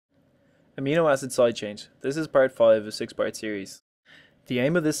Amino acid sidechains. This is part 5 of a 6-part series. The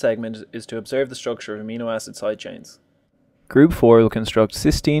aim of this segment is to observe the structure of amino acid sidechains. Group 4 will construct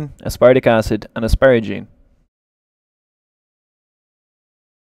cysteine, aspartic acid and asparagine.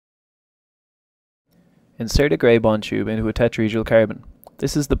 Insert a grey bond tube into a tetrahedral carbon.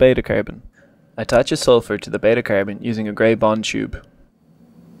 This is the beta carbon. Attach a sulfur to the beta carbon using a grey bond tube.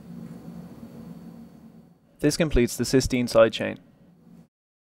 This completes the cysteine sidechain.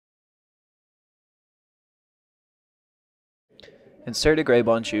 Insert a grey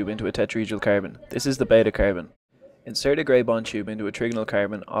bond tube into a tetrahedral carbon. This is the beta carbon. Insert a grey bond tube into a trigonal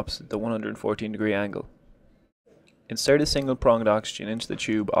carbon opposite the 114-degree angle. Insert a single pronged oxygen into the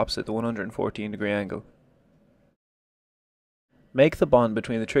tube opposite the 114-degree angle. Make the bond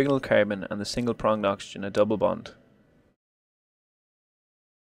between the trigonal carbon and the single pronged oxygen a double bond.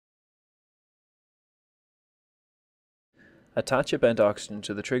 Attach a bent oxygen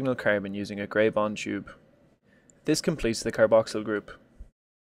to the trigonal carbon using a grey bond tube. This completes the carboxyl group.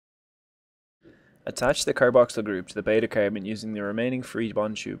 Attach the carboxyl group to the beta carbon using the remaining free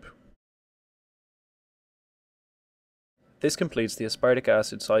bond tube. This completes the aspartic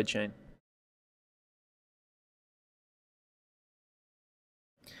acid sidechain.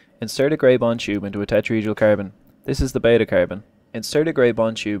 Insert a grey bond tube into a tetrahedral carbon. This is the beta carbon. Insert a grey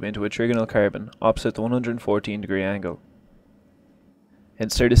bond tube into a trigonal carbon opposite the 114-degree angle.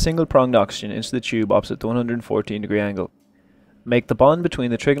 Insert a single pronged oxygen into the tube opposite the 114-degree angle. Make the bond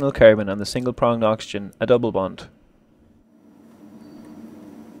between the trigonal carbon and the single pronged oxygen a double bond.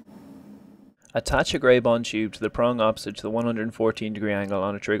 Attach a grey bond tube to the prong opposite to the 114-degree angle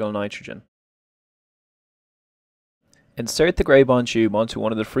on a trigonal nitrogen. Insert the grey bond tube onto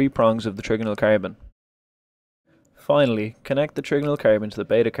one of the free prongs of the trigonal carbon. Finally, connect the trigonal carbon to the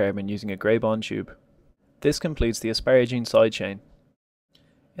beta carbon using a grey bond tube. This completes the asparagine sidechain.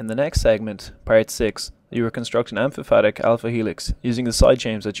 In the next segment, part 6, you will construct an amphipathic alpha helix using the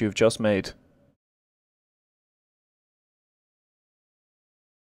sidechains that you have just made.